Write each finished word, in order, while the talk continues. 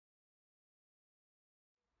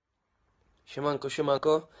Siemanko,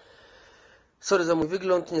 siemanko. Sorry za mój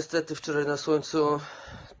wygląd, niestety wczoraj na słońcu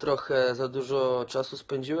trochę za dużo czasu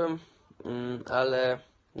spędziłem, ale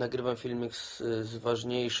nagrywam filmik z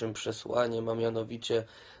ważniejszym przesłaniem, a mianowicie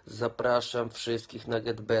zapraszam wszystkich na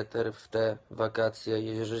GetBetter w te wakacje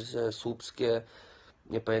Jeżyce Słupskie.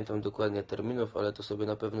 Nie pamiętam dokładnie terminów, ale to sobie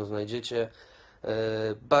na pewno znajdziecie.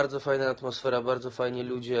 Bardzo fajna atmosfera, bardzo fajni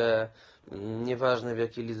ludzie, nieważne w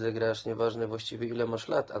jakiej lidze grasz, nieważne właściwie ile masz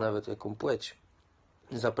lat, a nawet jaką płeć.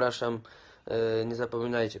 Zapraszam, nie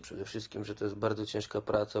zapominajcie przede wszystkim, że to jest bardzo ciężka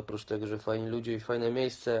praca, oprócz tego, że fajni ludzie i fajne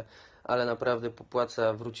miejsce, ale naprawdę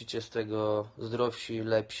popłaca, wrócicie z tego zdrowsi,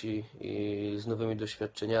 lepsi i z nowymi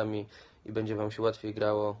doświadczeniami i będzie Wam się łatwiej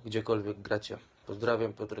grało, gdziekolwiek gracie.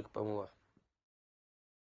 Pozdrawiam, Piotr, Pamuła.